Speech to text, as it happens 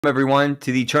Everyone,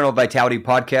 to the Eternal Vitality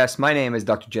Podcast. My name is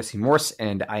Dr. Jesse Morse,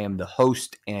 and I am the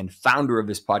host and founder of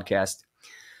this podcast.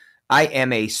 I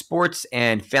am a sports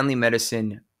and family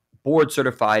medicine board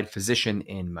certified physician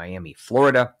in Miami,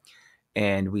 Florida,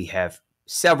 and we have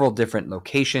several different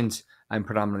locations. I'm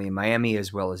predominantly in Miami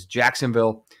as well as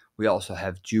Jacksonville. We also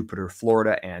have Jupiter,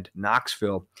 Florida, and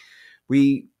Knoxville.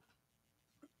 We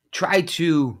try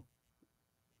to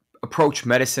approach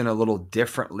medicine a little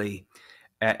differently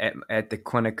at the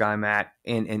clinic I'm at.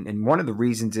 And one of the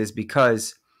reasons is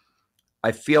because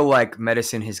I feel like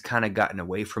medicine has kind of gotten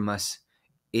away from us.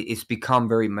 It's become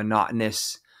very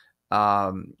monotonous.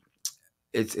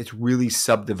 It's really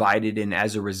subdivided, and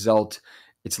as a result,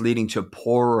 it's leading to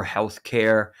poorer health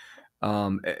care,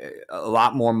 a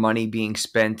lot more money being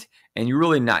spent, and you're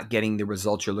really not getting the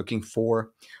results you're looking for.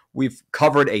 We've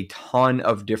covered a ton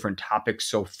of different topics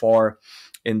so far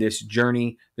in this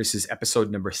journey. This is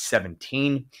episode number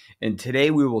 17. And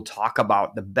today we will talk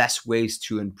about the best ways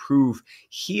to improve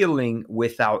healing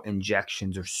without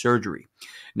injections or surgery.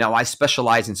 Now, I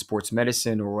specialize in sports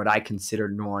medicine, or what I consider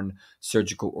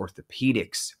non-surgical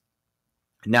orthopedics.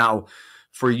 Now,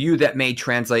 for you, that may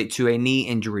translate to a knee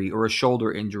injury or a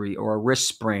shoulder injury or a wrist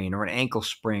sprain or an ankle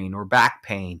sprain or back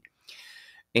pain.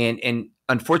 And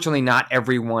unfortunately, not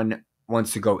everyone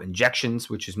wants to go injections,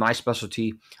 which is my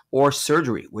specialty, or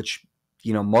surgery, which,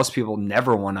 most people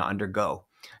never want to undergo.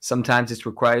 Sometimes it's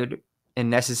required and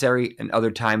necessary, and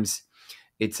other times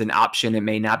it's an option. It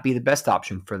may not be the best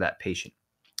option for that patient.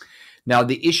 Now,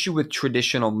 the issue with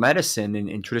traditional medicine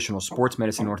and traditional sports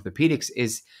medicine orthopedics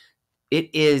is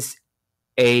it is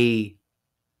a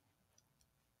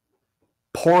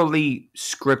poorly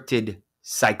scripted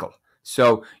cycle.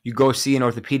 So you go see an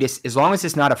orthopedist. As long as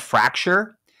it's not a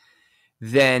fracture,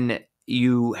 then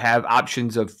you have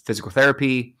options of physical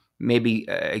therapy, maybe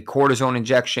a cortisone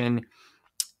injection,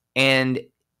 and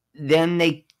then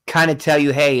they kind of tell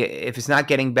you, hey, if it's not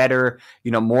getting better,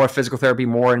 more physical therapy,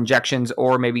 more injections,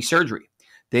 or maybe surgery.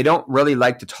 They don't really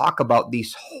like to talk about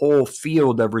this whole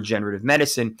field of regenerative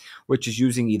medicine, which is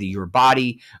using either your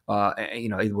body,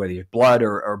 either whether it's blood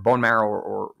or bone marrow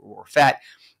or fat,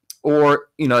 or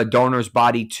a donor's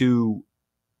body to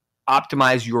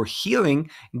optimize your healing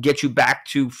and get you back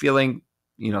to feeling,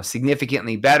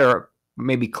 significantly better,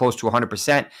 maybe close to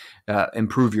 100%,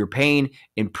 improve your pain,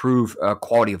 improve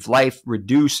quality of life,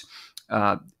 reduce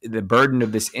the burden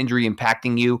of this injury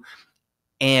impacting you,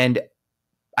 and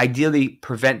ideally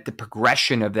prevent the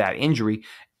progression of that injury,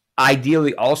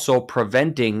 ideally also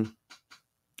preventing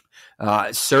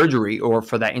surgery or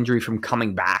for that injury from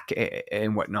coming back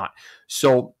and whatnot.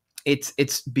 So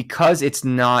it's because it's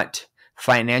not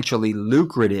financially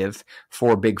lucrative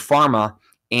for big pharma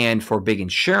and for big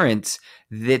insurance,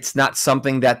 that's not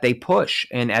something that they push.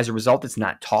 And as a result, it's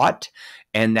not taught.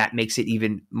 And that makes it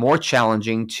even more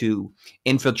challenging to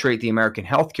infiltrate the American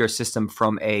healthcare system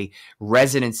from a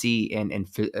residency and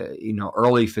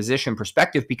early physician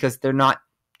perspective, because they're not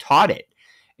taught it.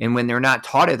 And when they're not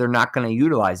taught it, they're not going to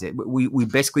utilize it. We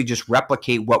basically just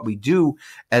replicate what we do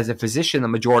as a physician the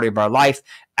majority of our life,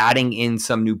 adding in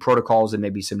some new protocols and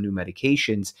maybe some new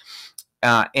medications,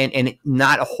 and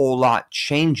not a whole lot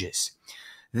changes.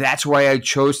 That's why I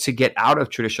chose to get out of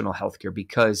traditional healthcare,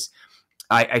 because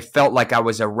I felt like I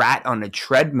was a rat on a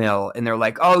treadmill, and they're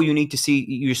like, oh,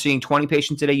 you're seeing 20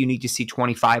 patients a day, you need to see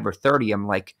 25 or 30. I'm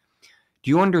like, do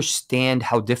you understand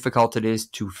how difficult it is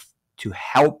to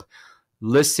help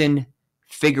listen,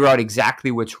 figure out exactly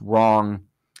what's wrong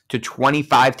to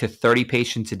 25 to 30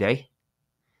 patients a day?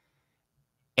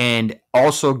 And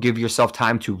also give yourself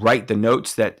time to write the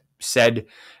notes that said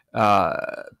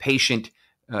patient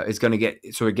is going to get,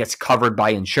 so it gets covered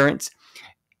by insurance,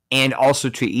 and also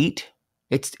to eat.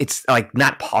 It's like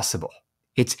not possible.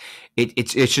 It's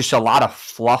just a lot of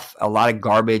fluff, a lot of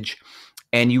garbage,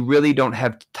 and you really don't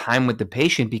have time with the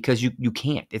patient because you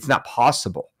can't. It's not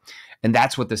possible. And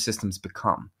that's what the system's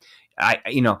become.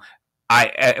 When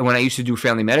I used to do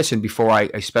family medicine before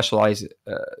I specialized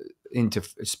into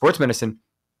sports medicine,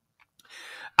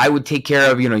 I would take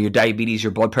care of, your diabetes,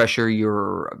 your blood pressure,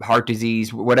 your heart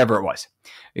disease, whatever it was.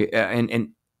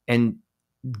 And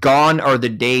gone are the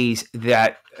days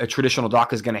that a traditional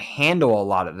doc is going to handle a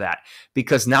lot of that,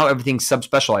 because now everything's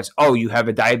subspecialized. Oh, you have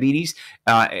a diabetes,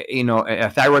 a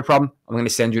thyroid problem, I'm going to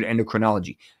send you to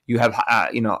endocrinology. You have,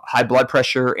 high blood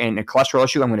pressure and a cholesterol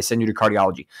issue, I'm going to send you to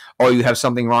cardiology. Oh, you have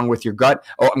something wrong with your gut,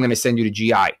 oh, I'm going to send you to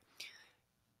GI.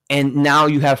 And now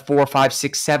you have 4, 5,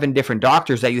 6, 7 different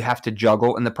doctors that you have to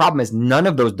juggle. And the problem is none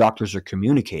of those doctors are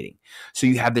communicating. So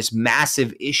you have this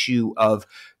massive issue of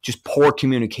just poor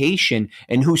communication.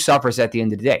 And who suffers at the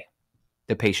end of the day?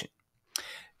 The patient.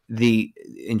 the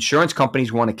insurance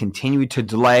companies want to continue to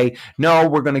delay. No,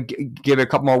 we're going to give it a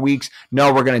couple more weeks.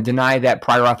 No, we're going to deny that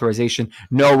prior authorization.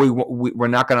 No, we're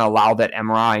not going to allow that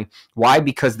MRI. Why?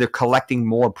 Because they're collecting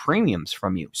more premiums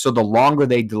from you. So the longer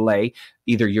they delay,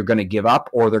 either you're going to give up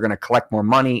or they're going to collect more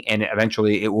money, and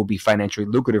eventually it will be financially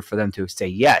lucrative for them to say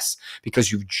yes,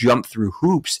 because you've jumped through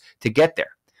hoops to get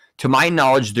there. To my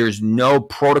knowledge, there's no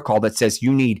protocol that says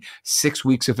you need 6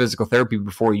 weeks of physical therapy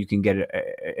before you can get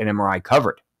an MRI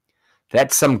covered.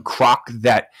 That's some crock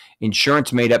that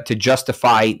insurance made up to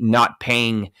justify not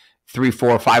paying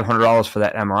 $300, $400, $500 for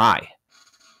that MRI.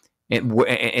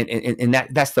 And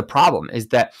that's the problem, is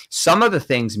that some of the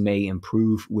things may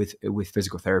improve with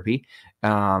physical therapy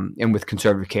and with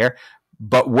conservative care.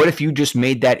 But what if you just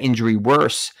made that injury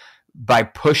worse by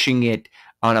pushing it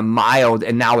on a mild,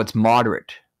 and now it's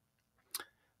moderate?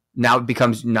 Now it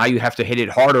becomes, now you have to hit it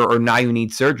harder, or now you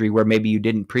need surgery where maybe you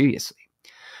didn't previously.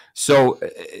 So,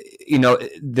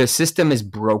 the system is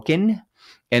broken,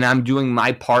 and I'm doing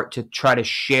my part to try to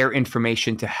share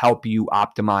information to help you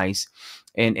optimize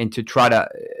and to try to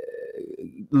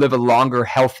live a longer,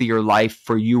 healthier life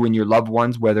for you and your loved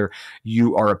ones, whether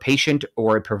you are a patient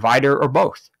or a provider or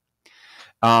both.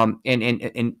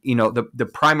 The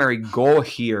primary goal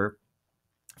here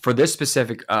for this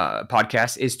specific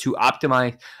podcast is to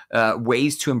optimize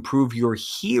ways to improve your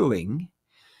healing.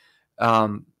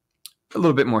 A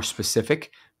little bit more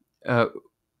specific,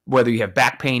 whether you have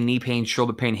back pain, knee pain,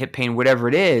 shoulder pain, hip pain, whatever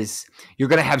it is, you're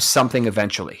going to have something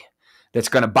eventually that's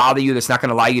going to bother you, that's not going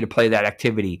to allow you to play that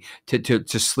activity,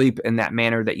 to sleep in that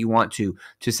manner that you want to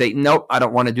say, nope, I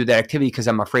don't want to do that activity because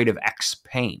I'm afraid of X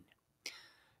pain.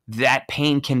 That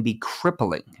pain can be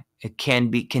crippling. It can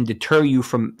deter you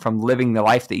from living the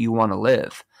life that you want to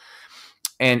live.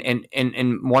 And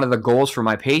one of the goals for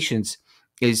my patients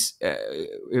is,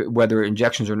 whether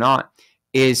injections or not,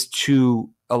 is to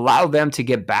allow them to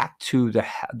get back to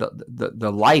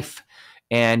the life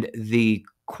and the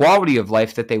quality of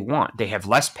life that they want. They have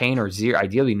less pain, or zero,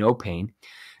 ideally no pain.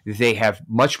 They have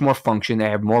much more function. They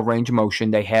have more range of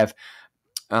motion. They have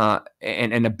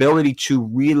an ability to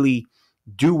really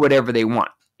do whatever they want.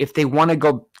 If they want to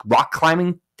go rock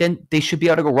climbing, then they should be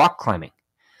able to go rock climbing.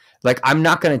 Like, I'm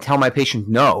not going to tell my patient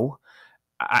no.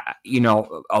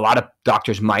 A lot of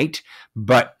doctors might,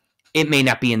 but it may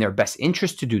not be in their best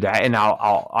interest to do that. And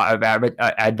I'll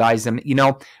advise them,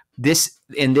 this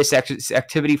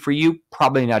activity for you,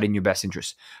 probably not in your best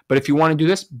interest. But if you want to do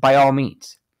this, by all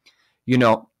means.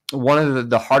 One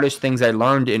of the hardest things I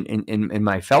learned in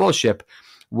my fellowship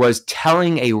was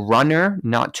telling a runner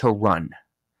not to run.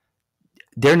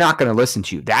 They're not going to listen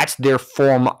to you. That's their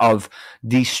form of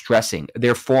de-stressing,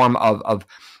 their form of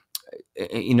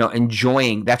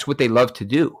enjoying. That's what they love to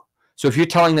do. So if you're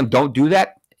telling them don't do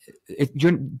that,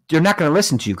 they're not going to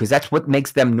listen to you, because that's what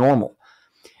makes them normal.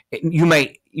 You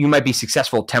might be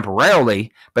successful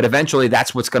temporarily, but eventually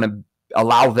that's what's going to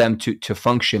allow them to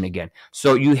function again.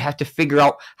 So you have to figure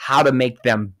out how to make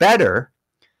them better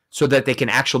so that they can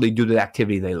actually do the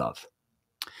activity they love.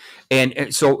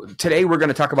 And so today we're going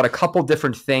to talk about a couple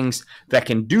different things that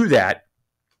can do that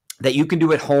you can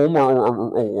do at home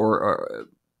or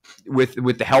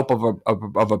with the help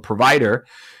of a provider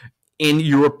in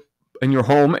your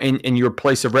home, in your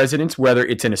place of residence, whether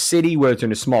it's in a city, whether it's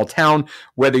in a small town,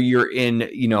 whether you're in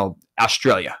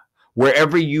Australia,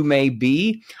 wherever you may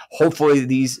be.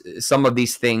 Hopefully some of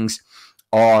these things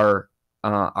are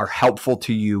helpful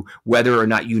to you, whether or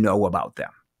not you know about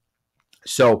them.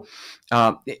 So,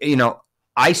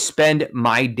 I spend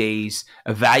my days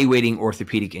evaluating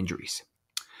orthopedic injuries.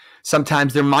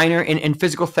 Sometimes they're minor, and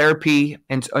physical therapy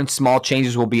and small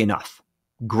changes will be enough.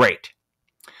 Great.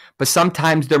 But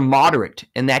sometimes they're moderate,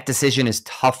 and that decision is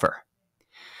tougher.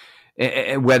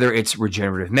 Whether it's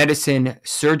regenerative medicine,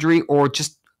 surgery, or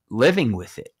just living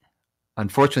with it.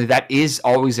 Unfortunately, that is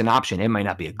always an option. It might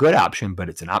not be a good option, but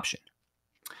it's an option.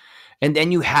 And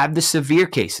then you have the severe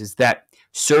cases that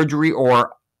surgery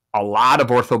or a lot of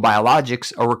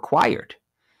orthobiologics are required.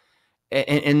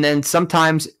 And then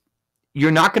sometimes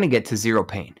you're not going to get to zero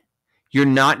pain. You're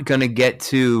not going to get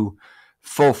to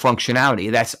full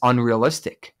functionality. That's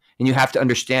unrealistic. And you have to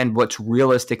understand what's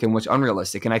realistic and what's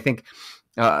unrealistic. And I think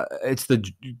it's the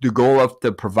goal of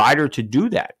the provider to do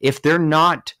that. If they're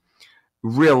not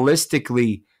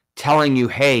realistically telling you,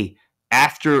 hey,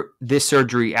 after this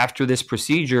surgery, after this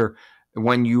procedure,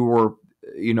 when you were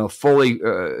fully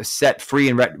set free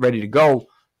and ready to go,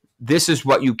 this is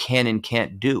what you can and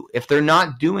can't do. If they're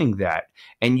not doing that,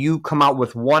 and you come out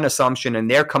with one assumption and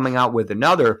they're coming out with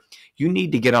another, you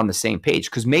need to get on the same page,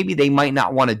 because maybe they might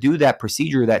not want to do that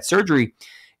procedure, that surgery,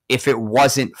 if it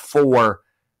wasn't for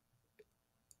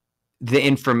the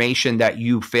information that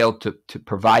you failed to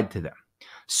provide to them.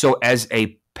 So as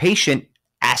a patient,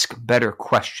 ask better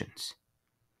questions.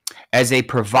 As a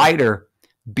provider,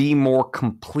 be more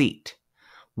complete.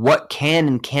 What can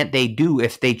and can't they do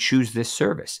if they choose this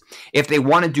service? If they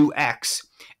want to do X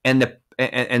and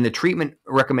the treatment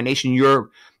recommendation you're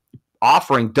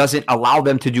offering doesn't allow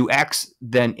them to do X,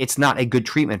 then it's not a good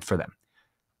treatment for them.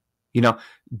 You know,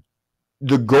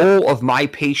 the goal of my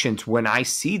patients when I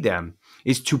see them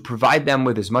is to provide them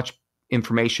with as much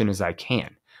information as I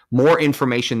can, more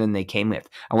information than they came with.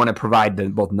 I want to provide the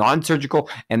both non-surgical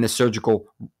and the surgical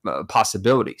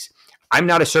possibilities. I'm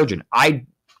not a surgeon. I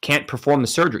can't perform the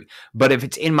surgery, but if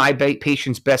it's in my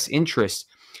patient's best interest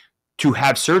to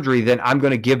have surgery, then I'm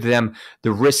going to give them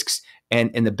the risks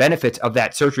and the benefits of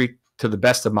that surgery to the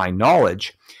best of my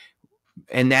knowledge.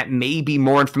 And that may be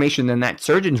more information than that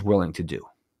surgeon's willing to do.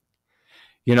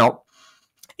 You know,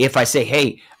 if I say,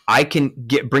 hey, I can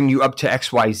bring you up to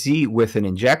XYZ with an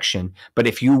injection, but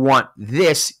if you want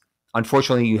this,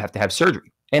 unfortunately, you have to have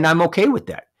surgery. And I'm okay with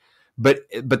that. But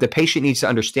the patient needs to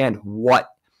understand what's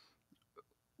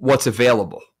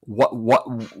available.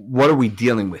 What are we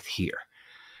dealing with here?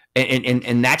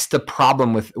 And that's the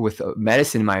problem with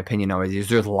medicine, in my opinion, nowadays, is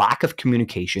there's lack of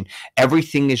communication.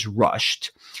 Everything is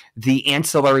rushed. The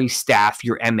ancillary staff,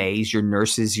 your MAs, your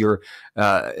nurses, your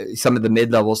some of the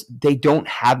mid-levels, they don't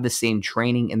have the same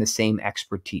training and the same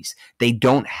expertise. They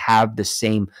don't have the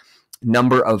same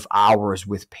number of hours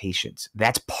with patients.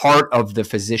 That's part of the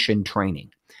physician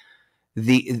training.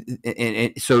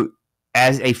 So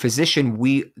as a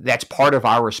physician, that's part of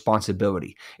our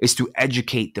responsibility, is to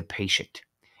educate the patient.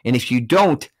 And if you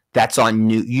don't, that's on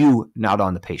you, not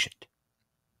on the patient.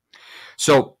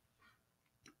 So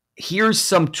here's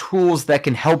some tools that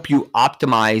can help you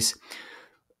optimize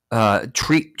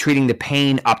treating the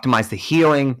pain, optimize the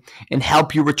healing, and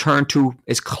help you return to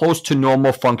as close to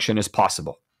normal function as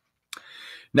possible.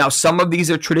 Now, some of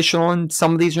these are traditional and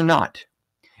some of these are not.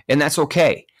 And that's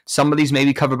okay. Some of these may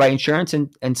be covered by insurance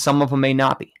and some of them may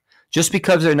not be. Just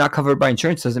because they're not covered by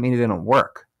insurance doesn't mean they don't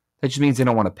work. That just means they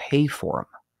don't want to pay for them.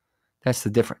 That's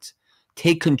the difference.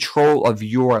 Take control of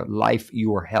your life,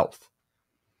 your health.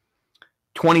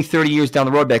 20, 30 years down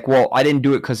the road, like, well, I didn't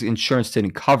do it because insurance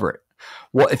didn't cover it.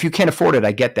 Well, if you can't afford it,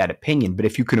 I get that opinion. But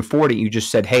if you can afford it, you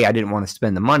just said, hey, I didn't want to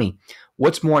spend the money.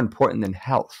 What's more important than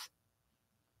health?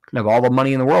 You can have all the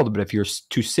money in the world, but if you're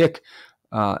too sick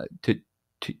to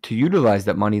utilize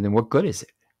that money, then what good is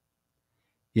it?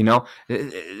 You know,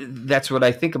 that's what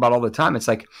I think about all the time. It's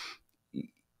like,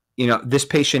 you know, this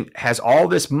patient has all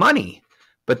this money,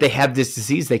 but they have this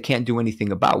disease they can't do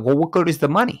anything about. Well, what good is the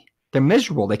money? They're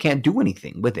miserable. They can't do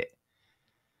anything with it.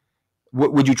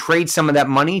 Would you trade some of that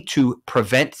money to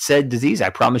prevent said disease? I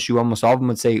promise you almost all of them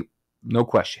would say, no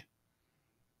question.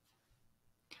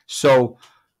 So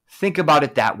think about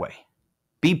it that way.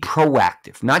 Be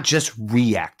proactive, not just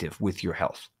reactive with your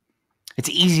health. It's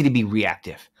easy to be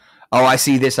reactive. Oh, I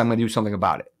see this, I'm going to do something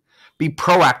about it. Be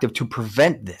proactive to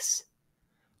prevent this.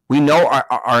 We know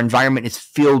our environment is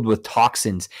filled with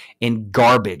toxins and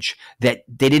garbage that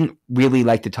they didn't really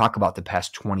like to talk about the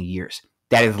past 20 years.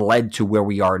 That has led to where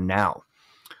we are now.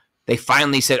 They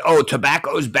finally said, oh,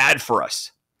 tobacco is bad for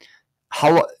us.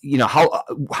 How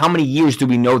many years do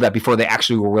we know that before they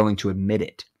actually were willing to admit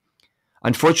it?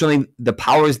 Unfortunately, the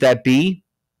powers that be,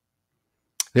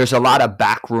 there's a lot of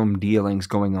backroom dealings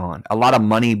going on, a lot of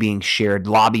money being shared,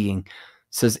 lobbying.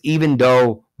 Says even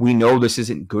though we know this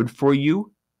isn't good for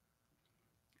you,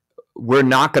 we're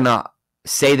not going to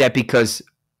say that because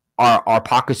our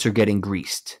pockets are getting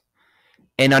greased.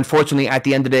 And unfortunately, at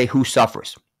the end of the day, who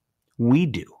suffers? We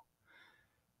do.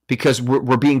 Because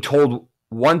we're being told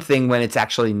one thing when it's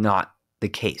actually not the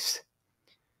case.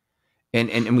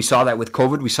 And we saw that with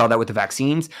COVID. We saw that with the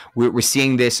vaccines. We're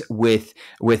seeing this with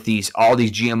all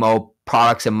these GMO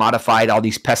products and modified, all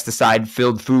these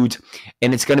pesticide-filled foods.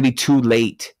 And it's going to be too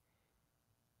late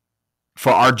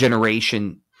for our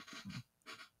generation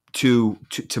to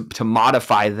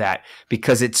modify that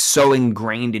because it's so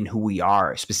ingrained in who we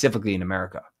are, specifically in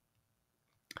America.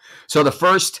 So the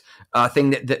first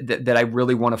thing that I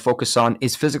really want to focus on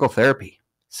is physical therapy.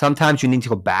 Sometimes you need to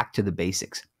go back to the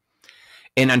basics.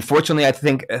 And unfortunately, I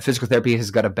think physical therapy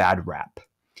has got a bad rap.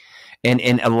 And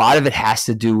a lot of it has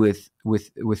to do with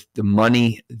the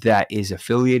money that is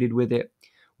affiliated with it.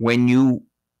 When you're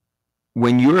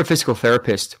a physical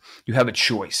therapist, you have a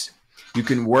choice. You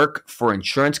can work for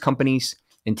insurance companies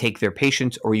and take their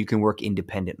patients, or you can work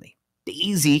independently. The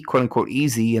easy, quote unquote,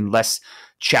 easy and less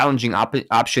challenging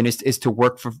option is to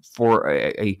work for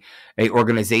a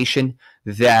organization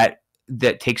that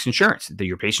takes insurance. That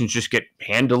your patients just get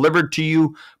hand delivered to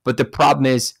you. But the problem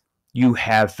is you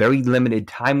have very limited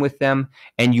time with them,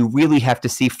 and you really have to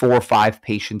see 4 or 5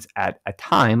 patients at a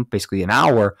time, basically an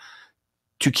hour,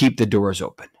 to keep the doors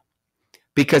open.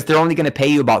 Because they're only going to pay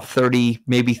you about $30,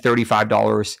 maybe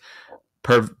 $35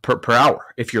 per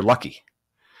hour if you're lucky.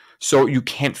 So you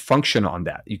can't function on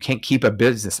that. You can't keep a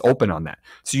business open on that.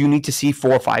 So you need to see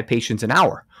 4 or 5 patients an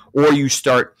hour, or you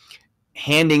start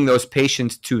handing those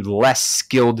patients to less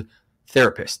skilled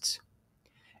therapists.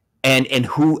 And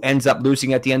who ends up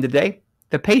losing at the end of the day?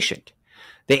 The patient.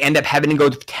 They end up having to go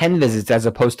to 10 visits as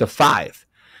opposed to 5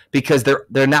 because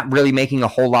they're not really making a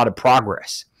whole lot of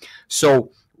progress.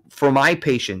 So for my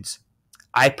patients,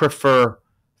 I prefer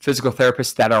physical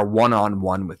therapists that are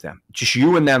one-on-one with them, just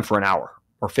you and them for an hour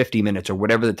or 50 minutes or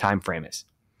whatever the time frame is.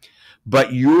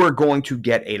 But you are going to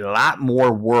get a lot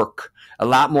more work, a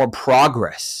lot more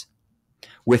progress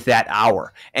with that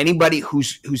hour. Anybody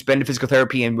who's been to physical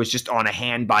therapy and was just on a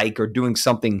hand bike or doing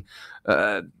something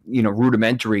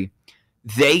rudimentary,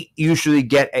 they usually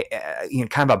get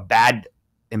kind of a bad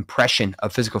impression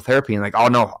of physical therapy and like, oh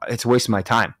no, it's a waste of my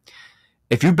time.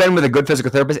 If you've been with a good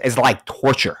physical therapist, it's like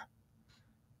torture.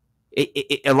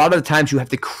 A lot of the times you have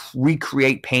to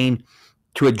recreate pain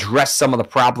to address some of the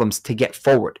problems to get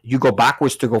forward. You go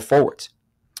backwards to go forwards.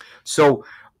 So,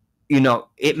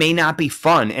 it may not be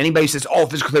fun. Anybody says, oh,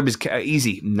 physical therapy is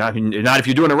easy. Not if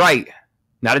you're doing it right.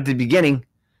 Not at the beginning.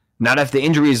 Not if the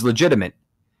injury is legitimate.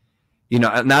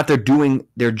 Not if they're doing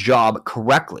their job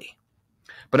correctly.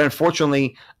 But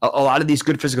unfortunately, a lot of these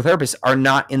good physical therapists are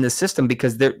not in the system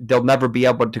because they'll never be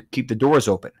able to keep the doors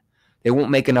open. They won't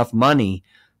make enough money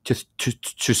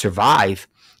to survive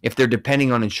if they're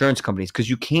depending on insurance companies, because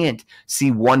you can't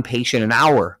see one patient an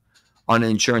hour on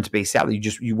an insurance-based salary.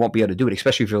 You won't be able to do it,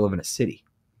 especially if you live in a city.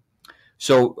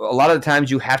 So a lot of the times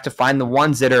you have to find the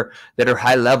ones that are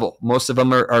high level. Most of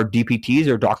them are DPTs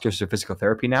or doctors of physical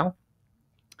therapy now.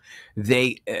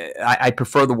 I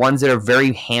prefer the ones that are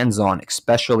very hands-on,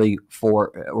 especially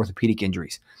for orthopedic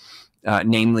injuries.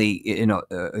 Namely,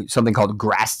 something called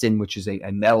Graston, which is a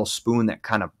metal spoon that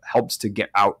kind of helps to get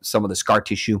out some of the scar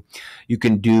tissue. You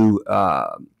can do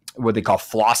what they call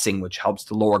flossing, which helps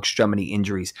to lower extremity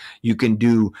injuries. You can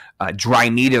do dry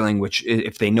needling, which,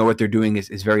 if they know what they're doing,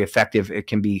 is very effective. It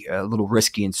can be a little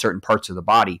risky in certain parts of the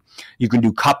body. You can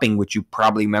do cupping, which you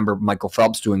probably remember Michael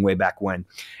Phelps doing way back when.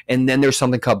 And then there's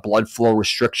something called blood flow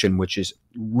restriction, which is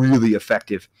really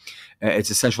effective. It's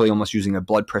essentially almost using a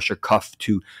blood pressure cuff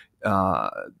to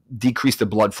decrease the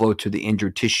blood flow to the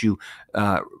injured tissue,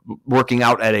 working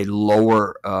out at a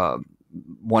lower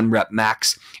 1 rep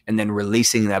max, and then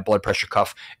releasing that blood pressure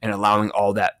cuff and allowing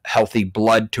all that healthy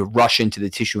blood to rush into the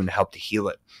tissue and help to heal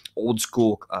it. Old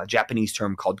school Japanese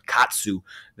term called katsu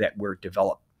that were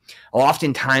developed.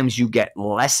 Oftentimes you get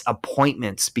less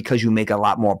appointments because you make a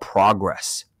lot more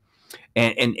progress.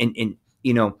 And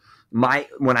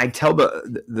when I tell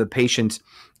the patients,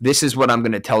 this is what I'm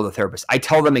going to tell the therapist. I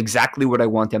tell them exactly what I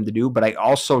want them to do, but I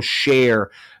also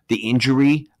share the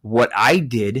injury, what I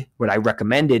did, what I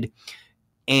recommended,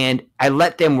 and I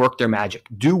let them work their magic.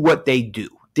 Do what they do.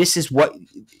 This is what,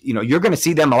 you're going to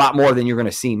see them a lot more than you're going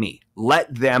to see me.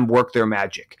 Let them work their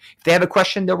magic. If they have a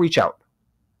question, they'll reach out.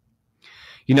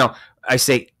 I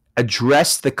say,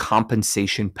 address the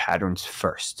compensation patterns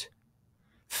first.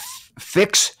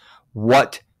 Fix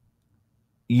what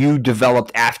you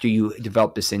developed after you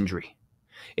developed this injury.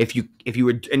 If you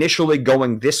were initially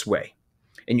going this way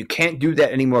and you can't do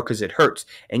that anymore because it hurts,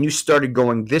 and you started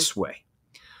going this way,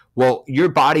 well, your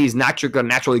body is not going to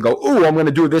naturally go, oh, I'm going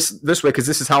to do this way because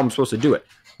this is how I'm supposed to do it.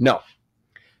 No.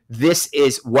 This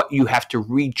is what you have to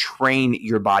retrain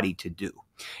your body to do.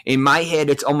 In my head,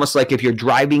 it's almost like if you're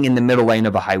driving in the middle lane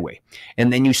of a highway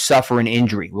and then you suffer an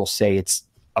injury, we'll say it's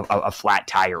a flat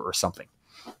tire or something,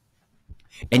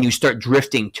 and you start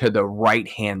drifting to the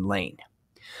right-hand lane.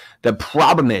 The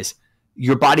problem is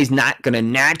your body's not going to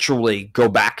naturally go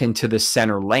back into the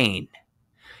center lane.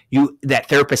 That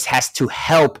therapist has to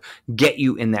help get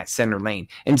you in that center lane.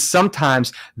 And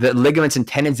sometimes the ligaments and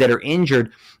tendons that are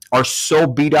injured are so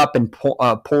beat up and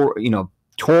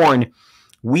torn,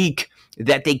 weak,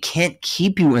 that they can't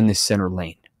keep you in the center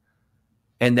lane.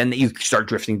 And then you start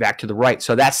drifting back to the right.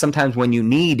 So that's sometimes when you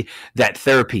need that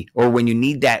therapy, or when you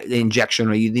need that injection,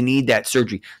 or you need that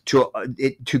surgery to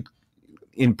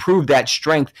improve that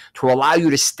strength to allow you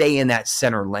to stay in that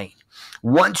center lane.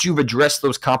 Once you've addressed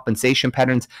those compensation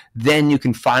patterns, then you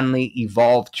can finally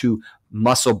evolve to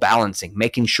muscle balancing,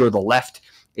 making sure the left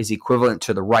is equivalent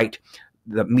to the right,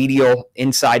 the medial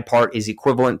inside part is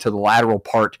equivalent to the lateral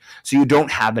part, so you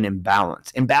don't have an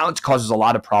imbalance. Imbalance causes a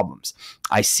lot of problems.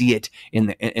 I see it in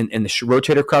the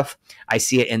rotator cuff. I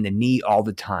see it in the knee all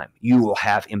the time. You will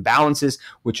have imbalances,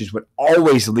 which is what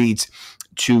always leads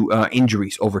to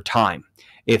injuries over time.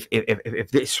 If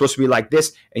it's supposed to be like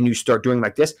this and you start doing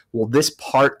like this, well, this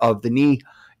part of the knee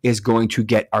is going to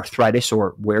get arthritis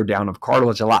or wear down of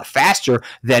cartilage a lot faster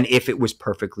than if it was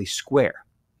perfectly square.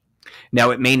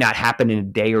 Now, it may not happen in a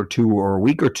day or two or a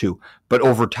week or two, but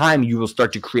over time, you will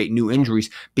start to create new injuries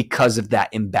because of that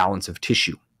imbalance of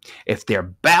tissue. If they're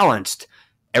balanced,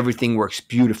 everything works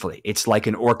beautifully. It's like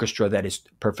an orchestra that is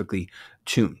perfectly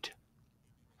tuned.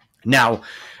 Now,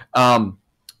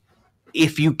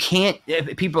 if you can't,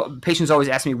 patients always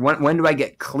ask me, when do I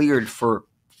get cleared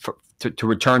to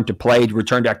return to play, to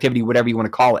return to activity, whatever you want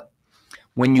to call it?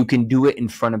 When you can do it in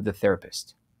front of the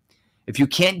therapist. If you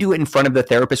can't do it in front of the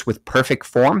therapist with perfect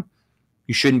form,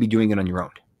 you shouldn't be doing it on your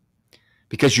own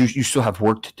because you still have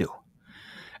work to do.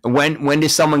 When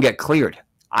does someone get cleared?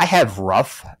 I have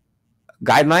rough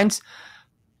guidelines,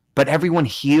 but everyone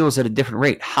heals at a different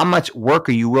rate. How much work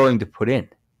are you willing to put in?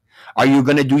 Are you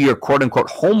going to do your quote unquote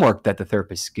homework that the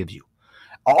therapist gives you?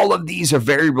 All of these are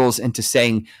variables into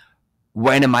saying,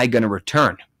 when am I going to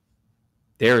return?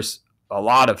 There's a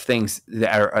lot of things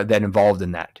that are involved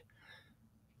in that.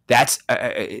 That's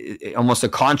almost a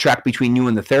contract between you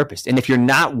and the therapist. And if you're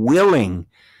not willing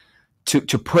to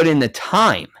put in the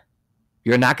time,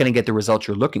 you're not going to get the results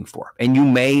you're looking for. And you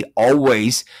may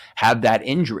always have that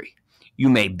injury. You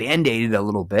may band-aid it a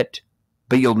little bit,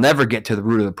 but you'll never get to the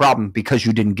root of the problem because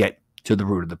you didn't get to the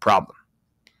root of the problem.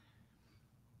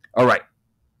 All right.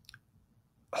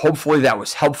 Hopefully that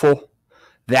was helpful.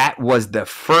 That was the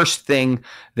first thing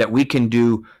that we can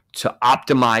do to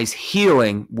optimize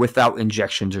healing without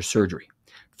injections or surgery.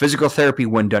 Physical therapy,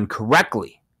 when done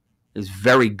correctly, is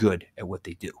very good at what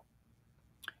they do.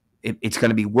 It's going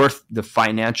to be worth the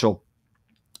financial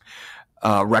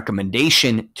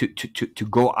recommendation to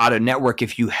go out of network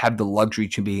if you have the luxury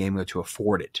to be able to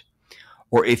afford it.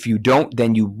 Or if you don't,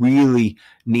 then you really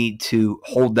need to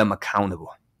hold them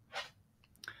accountable.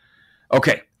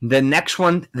 Okay, the next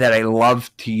one that I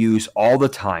love to use all the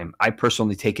time, I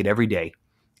personally take it every day,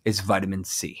 is vitamin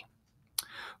C.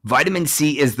 Vitamin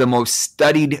C is the most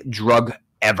studied drug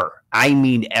ever. I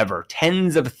mean ever.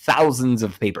 Tens of thousands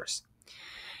of papers.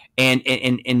 And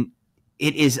it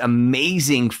is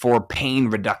amazing for pain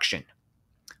reduction,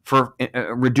 for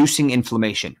reducing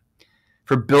inflammation,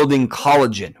 for building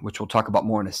collagen, which we'll talk about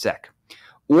more in a sec.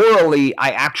 Orally,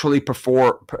 I actually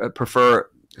prefer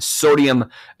sodium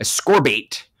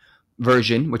ascorbate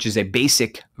version, which is a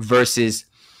basic, versus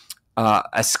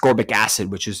ascorbic acid,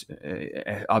 which is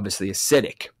obviously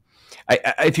acidic.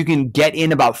 If you can get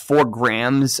in about 4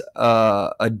 grams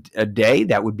a day,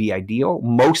 that would be ideal.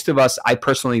 Most of us, I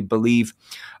personally believe,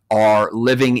 are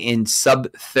living in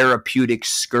subtherapeutic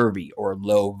scurvy or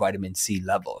low vitamin C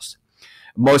levels.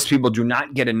 Most people do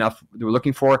not get enough they're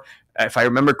looking for. If I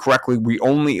remember correctly, we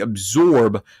only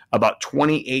absorb about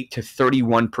 28 to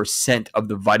 31% of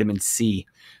the vitamin C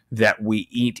that we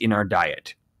eat in our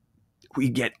diet. We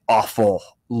get awful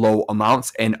low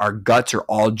amounts, and our guts are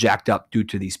all jacked up due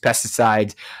to these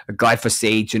pesticides,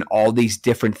 glyphosate, and all these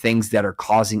different things that are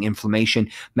causing inflammation,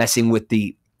 messing with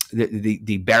the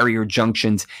barrier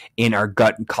junctions in our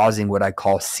gut and causing what I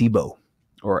call SIBO,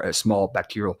 or a small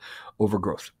bacterial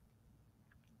overgrowth.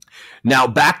 Now,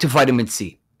 back to vitamin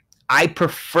C. I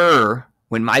prefer,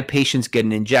 when my patients get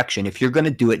an injection, if you're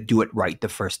going to do it right the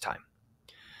first time.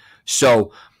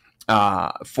 So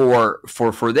for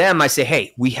them, I say,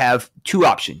 hey, we have 2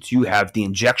 options. You have the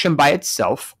injection by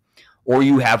itself, or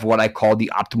you have what I call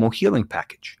the optimal healing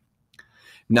package.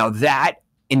 Now, that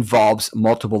involves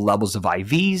multiple levels of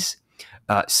IVs,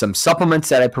 some supplements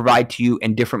that I provide to you,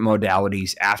 and different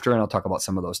modalities after, and I'll talk about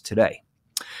some of those today.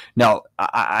 Now,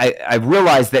 I've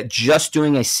realized that just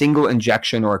doing a single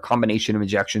injection or a combination of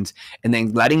injections and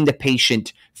then letting the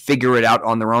patient figure it out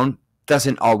on their own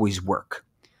doesn't always work.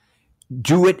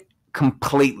 Do it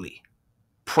completely.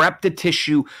 Prep the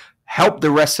tissue, help the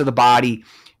rest of the body,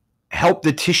 help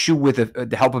the tissue with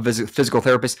the help of a physical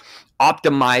therapist,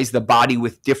 optimize the body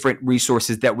with different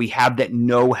resources that we have that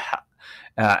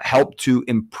help to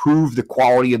improve the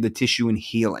quality of the tissue and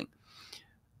healing.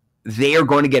 They are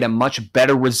going to get a much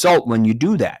better result when you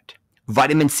do that.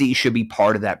 Vitamin C should be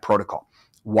part of that protocol.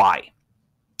 Why?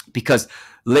 Because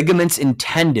ligaments and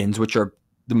tendons, which are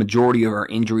the majority of our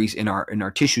injuries in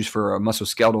our tissues for a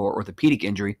musculoskeletal or orthopedic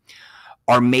injury,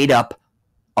 are made up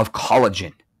of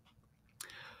collagen.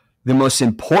 The most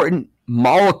important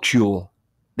molecule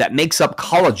that makes up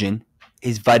collagen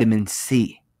is vitamin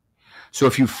C. So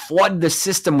if you flood the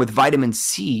system with vitamin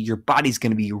C, your body's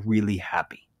going to be really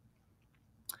happy.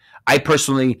 I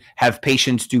personally have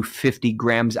patients do 50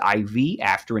 grams IV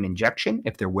after an injection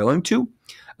if they're willing to,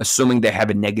 assuming they have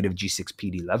a negative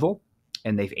G6PD level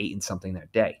and they've eaten something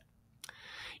that day.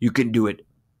 You can do it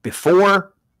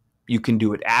before, you can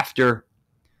do it after,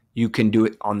 you can do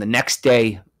it on the next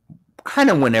day,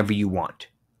 kind of whenever you want.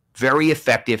 Very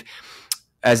effective.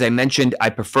 As I mentioned,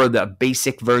 I prefer the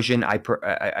basic version.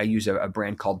 I use a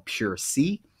brand called Pure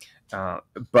C,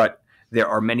 but there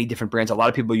are many different brands. A lot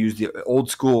of people use the old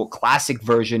school classic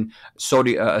version,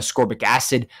 sodium ascorbic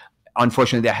acid.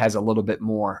 Unfortunately, that has a little bit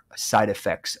more side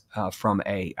effects from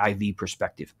a IV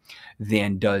perspective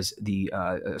than does the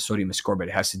sodium ascorbate.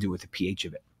 It has to do with the pH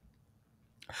of it.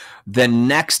 The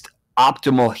next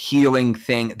optimal healing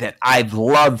thing that I've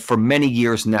loved for many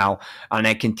years now, and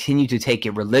I continue to take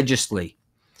it religiously,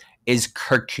 is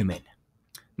curcumin.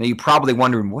 Now, you're probably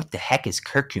wondering, what the heck is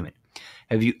curcumin?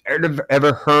 Have you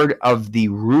ever heard of the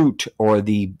root or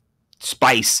the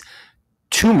spice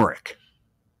turmeric?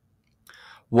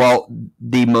 Well,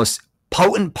 the most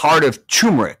potent part of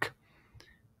turmeric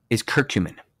is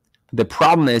curcumin. The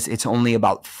problem is it's only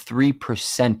about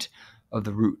 3% of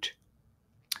the root.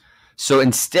 So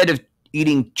instead of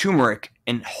eating turmeric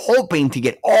and hoping to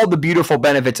get all the beautiful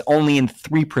benefits only in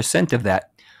 3% of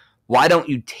that, why don't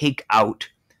you take out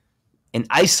and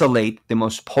isolate the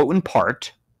most potent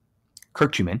part,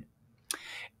 curcumin,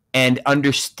 and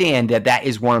understand that that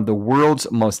is one of the world's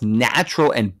most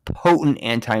natural and potent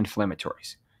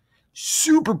anti-inflammatories.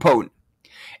 Super potent.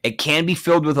 It can be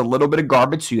filled with a little bit of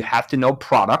garbage, so you have to know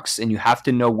products and you have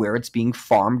to know where it's being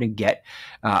farmed and get.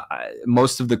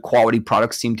 Most of the quality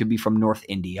products seem to be from North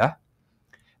India.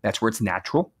 That's where it's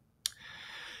natural.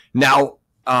 Now,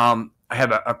 I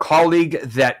have a colleague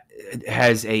that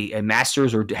has a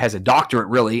master's or has a doctorate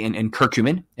really in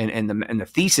curcumin, and the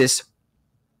thesis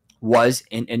was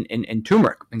in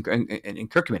turmeric and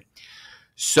curcumin.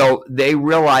 So they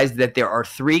realized that there are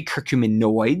 3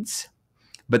 curcuminoids,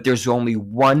 but there's only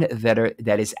one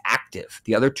that is active.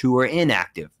 The other 2 are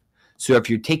inactive. So if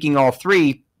you're taking all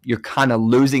 3, you're kind of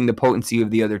losing the potency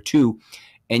of the other 2,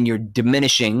 and you're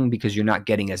diminishing, because you're not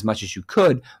getting as much as you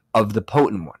could, of the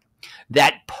potent one.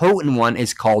 That potent one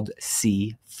is called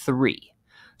C3.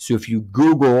 So if you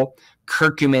Google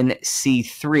curcumin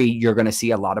C3, you're going to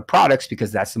see a lot of products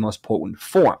because that's the most potent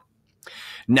form.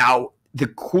 Now, the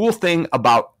cool thing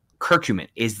about curcumin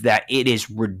is that it is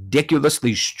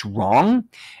ridiculously strong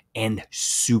and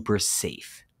super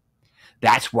safe.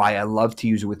 That's why I love to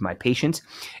use it with my patients,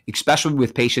 especially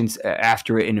with patients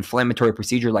after an inflammatory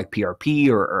procedure like PRP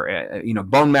or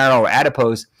bone marrow or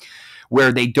adipose,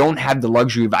 where they don't have the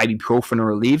luxury of ibuprofen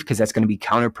or Aleve because that's going to be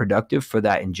counterproductive for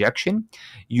that injection.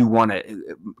 You want to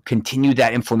continue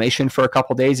that inflammation for a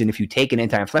couple of days, and if you take an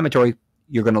anti-inflammatory,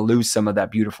 you're going to lose some of that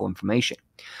beautiful inflammation.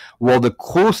 Well, the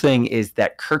cool thing is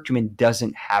that curcumin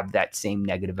doesn't have that same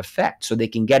negative effect, so they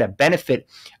can get a benefit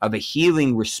of a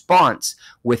healing response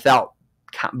without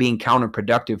being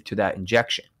counterproductive to that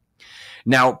injection.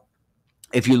 Now,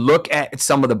 if you look at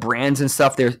some of the brands and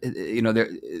stuff,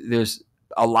 there's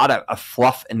a lot of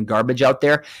fluff and garbage out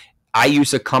there. I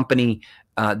use a company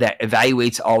that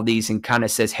evaluates all these and kind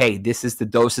of says, hey, this is the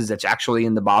doses that's actually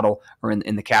in the bottle or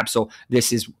in the capsule.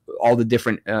 This is all the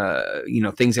different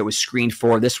things that was screened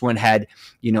for. This one had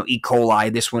E.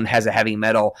 coli. This one has a heavy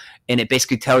metal, and it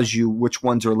basically tells you which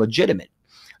ones are legitimate.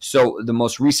 So the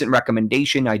most recent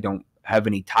recommendation, I don't have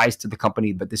any ties to the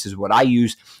company, but this is what I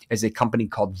use, is a company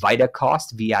called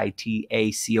VitaCost,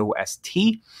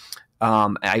 VITACOST.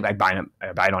 I buy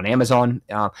it on Amazon,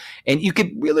 and you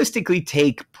could realistically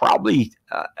take probably,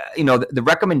 the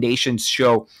recommendations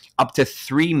show up to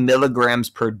 3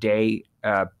 milligrams per day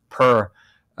per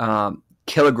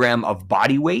kilogram of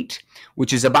body weight,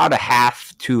 which is about a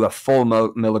half to a full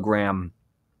milligram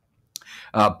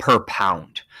per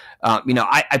pound.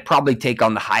 I'd probably take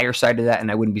on the higher side of that,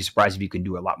 and I wouldn't be surprised if you can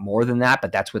do a lot more than that,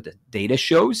 but that's what the data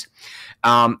shows.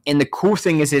 And the cool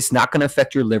thing is it's not going to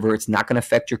affect your liver. It's not going to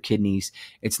affect your kidneys.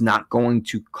 It's not going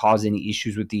to cause any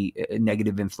issues with the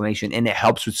negative inflammation, and it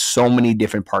helps with so many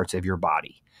different parts of your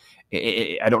body.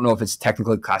 I don't know if it's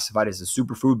technically classified as a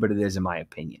superfood, but it is in my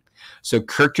opinion. So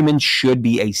curcumin should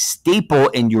be a staple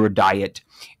in your diet,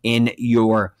 in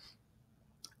your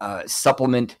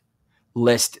supplement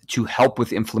list, to help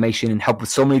with inflammation and help with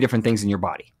so many different things in your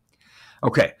body.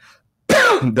 Okay,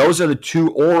 those are the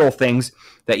 2 oral things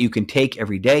that you can take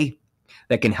every day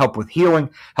that can help with healing,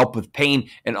 help with pain,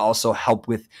 and also help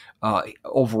with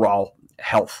overall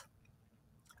health.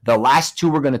 The last two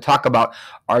we're going to talk about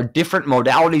are different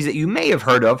modalities that you may have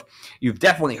heard of. You've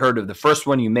definitely heard of the first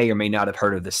one. You may or may not have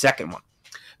heard of the second one.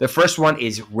 The first one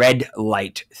is red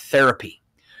light therapy.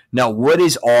 Now, what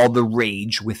is all the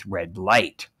rage with red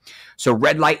light? So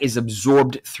red light is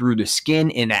absorbed through the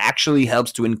skin and it actually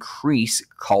helps to increase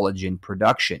collagen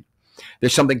production.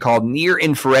 There's something called near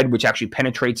infrared, which actually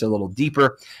penetrates a little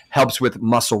deeper, helps with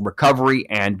muscle recovery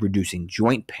and reducing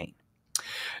joint pain.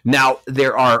 Now,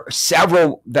 there are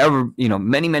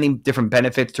many different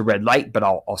benefits to red light, but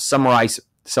I'll summarize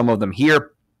some of them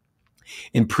here.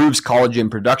 Improves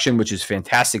collagen production, which is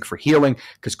fantastic for healing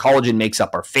because collagen makes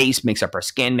up our face, makes up our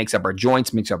skin, makes up our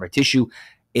joints, makes up our tissue.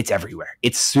 It's everywhere.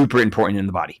 It's super important in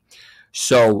the body.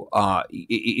 So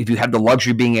if you have the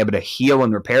luxury of being able to heal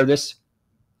and repair this,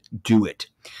 do it.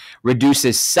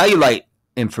 Reduces cellulite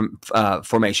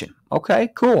formation. Okay,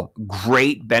 cool.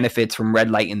 Great benefits from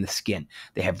red light in the skin.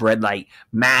 They have red light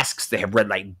masks. They have red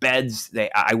light beds.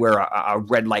 I wear a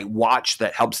red light watch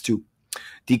that helps to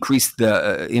decrease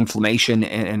the inflammation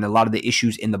and a lot of the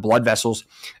issues in the blood vessels,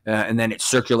 and then it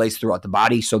circulates throughout the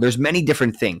body. So there's many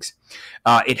different things.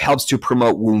 It helps to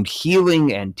promote wound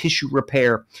healing and tissue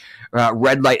repair.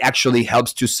 Red light actually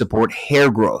helps to support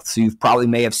hair growth. So you probably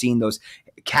may have seen those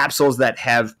capsules that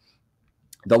have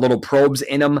the little probes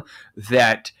in them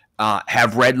that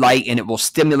have red light, and it will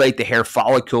stimulate the hair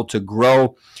follicle to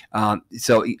grow.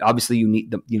 So obviously you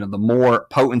need the more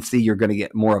potency, you're going to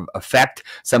get more effect.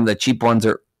 Some of the cheap ones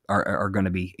are going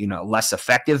to be less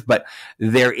effective, but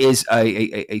there is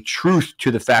a truth to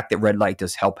the fact that red light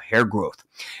does help hair growth.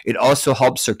 It also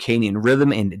helps circadian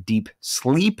rhythm and deep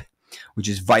sleep, which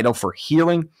is vital for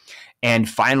healing. And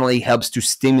finally, helps to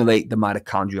stimulate the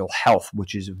mitochondrial health,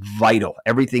 which is vital.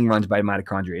 Everything runs by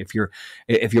mitochondria. If your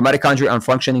mitochondria aren't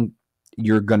functioning,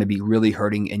 you're going to be really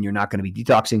hurting, and you're not going to be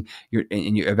detoxing.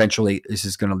 Eventually, this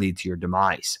is going to lead to your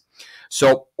demise.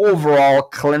 So overall,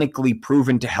 clinically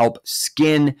proven to help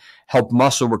skin, help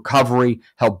muscle recovery,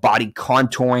 help body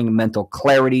contouring, mental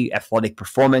clarity, athletic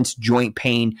performance, joint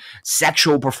pain,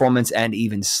 sexual performance, and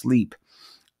even sleep.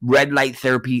 Red light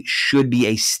therapy should be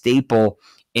a staple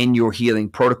in your healing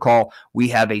protocol. We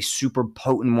have a super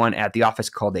potent one at the office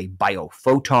called a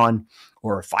biophoton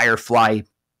or a firefly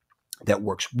that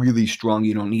works really strong.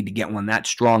 You don't need to get one that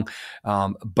strong,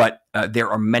 but there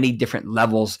are many different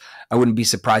levels. I wouldn't be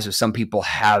surprised if some people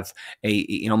have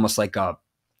almost like a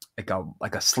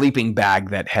sleeping bag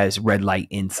that has red light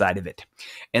inside of it.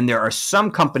 And there are some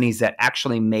companies that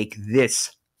actually make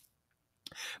this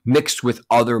mixed with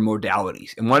other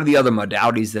modalities. And one of the other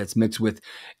modalities that's mixed with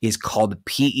is called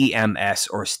PEMS,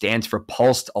 or stands for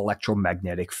pulsed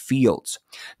electromagnetic fields.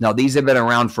 Now, these have been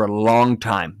around for a long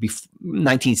time,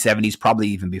 1970s, probably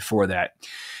even before that.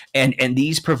 And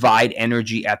these provide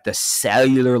energy at the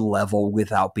cellular level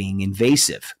without being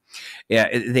invasive.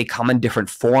 They come in different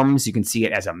forms. You can see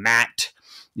it as a mat.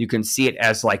 You can see it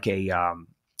as like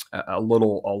a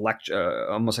little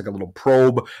almost like a little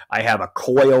probe. I have a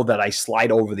coil that I slide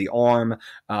over the arm,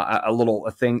 a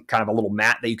little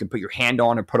mat that you can put your hand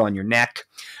on or put on your neck.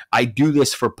 I do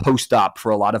this for post-op for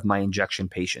a lot of my injection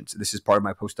patients. This is part of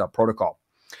my post-op protocol.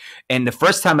 And the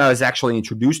first time I was actually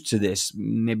introduced to this,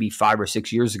 maybe 5 or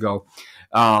 6 years ago,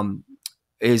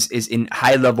 is in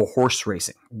high-level horse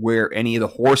racing, where any of the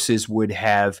horses would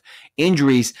have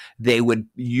injuries. They would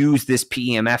use this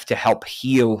PEMF to help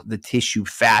heal the tissue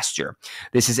faster.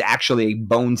 This is actually a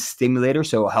bone stimulator,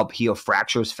 so it'll help heal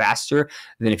fractures faster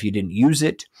than if you didn't use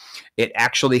it. It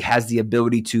actually has the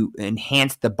ability to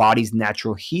enhance the body's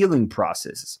natural healing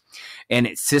processes, and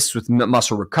it assists with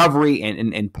muscle recovery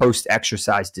and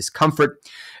post-exercise discomfort.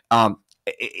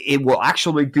 It will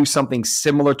actually do something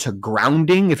similar to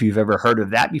grounding, if you've ever heard of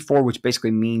that before, which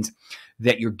basically means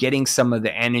that you're getting some of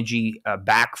the energy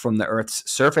back from the Earth's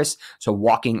surface. So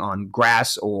walking on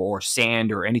grass or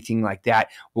sand or anything like that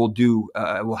will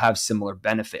have similar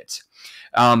benefits.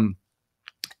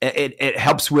 It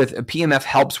helps with PEMF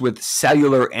helps with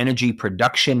cellular energy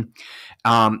production,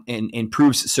 and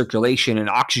improves circulation and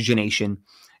oxygenation,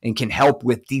 and can help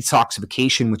with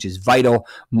detoxification, which is vital.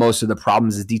 Most of the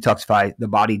problems is detoxify. The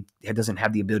body doesn't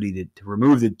have the ability to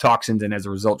remove the toxins, and as a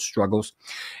result struggles.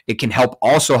 It can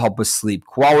also help with sleep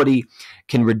quality,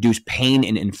 can reduce pain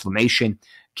and inflammation,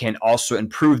 can also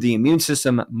improve the immune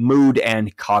system, mood,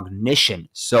 and cognition.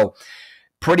 So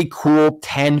pretty cool.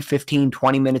 10, 15,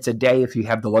 20 minutes a day if you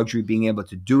have the luxury of being able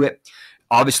to do it.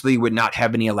 Obviously would not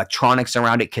have any electronics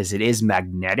around it because it is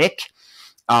magnetic.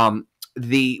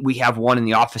 We have one in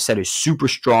the office that is super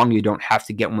strong. You don't have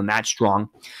to get one that strong,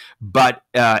 but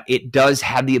it does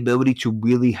have the ability to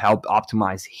really help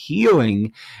optimize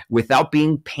healing without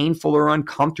being painful or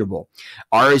uncomfortable.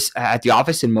 Ours at the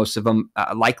office, and most of them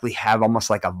likely have almost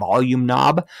like a volume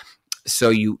knob. So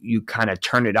you kind of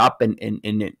turn it up and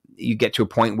you get to a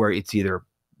point where it's either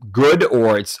good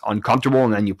or it's uncomfortable,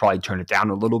 and then you probably turn it down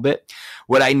a little bit.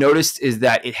 What I noticed is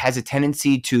that it has a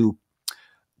tendency to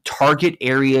target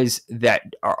areas that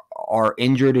are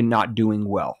injured and not doing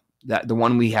well. That the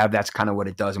one we have, that's kind of what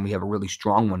it does, and we have a really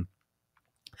strong one.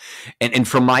 And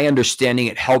from my understanding,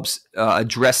 it helps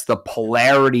address the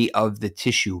polarity of the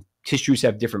tissue. Tissues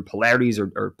have different polarities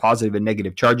or positive and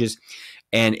negative charges,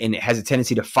 and it has a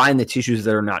tendency to find the tissues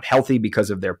that are not healthy because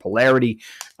of their polarity,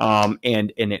 and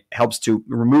it helps to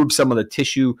remove some of the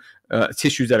tissues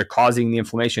that are causing the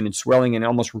inflammation and swelling, and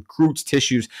almost recruits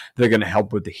tissues that are going to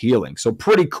help with the healing. So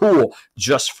pretty cool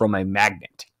just from a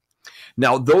magnet.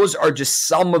 Now, those are just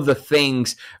some of the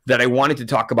things that I wanted to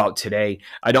talk about today.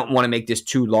 I don't want to make this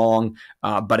too long,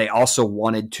 but I also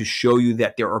wanted to show you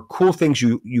that there are cool things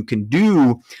you can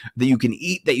do, that you can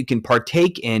eat, that you can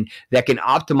partake in, that can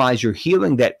optimize your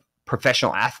healing, that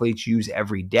professional athletes use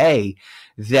every day,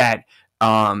 that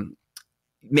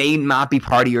may not be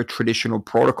part of your traditional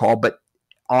protocol, but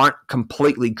aren't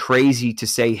completely crazy to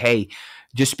say, hey,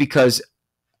 just because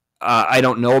I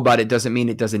don't know about it doesn't mean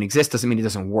it doesn't exist, doesn't mean it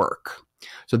doesn't work.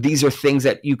 So these are things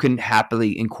that you can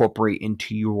happily incorporate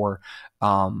into your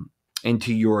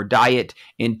diet,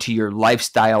 into your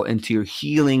lifestyle, into your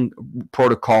healing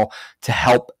protocol to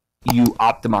help you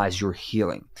optimize your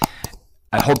healing.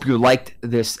 I hope you liked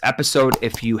this episode.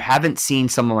 If you haven't seen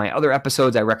some of my other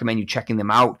episodes, I recommend you checking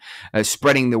them out,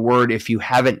 spreading the word. If you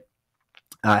haven't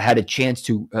had a chance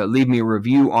to leave me a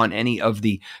review on any of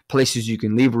the places you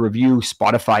can leave a review,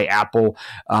 Spotify, Apple,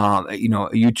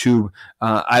 YouTube,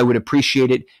 I would appreciate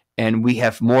it. And we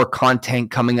have more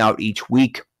content coming out each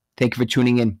week. Thank you for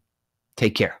tuning in.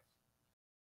 Take care.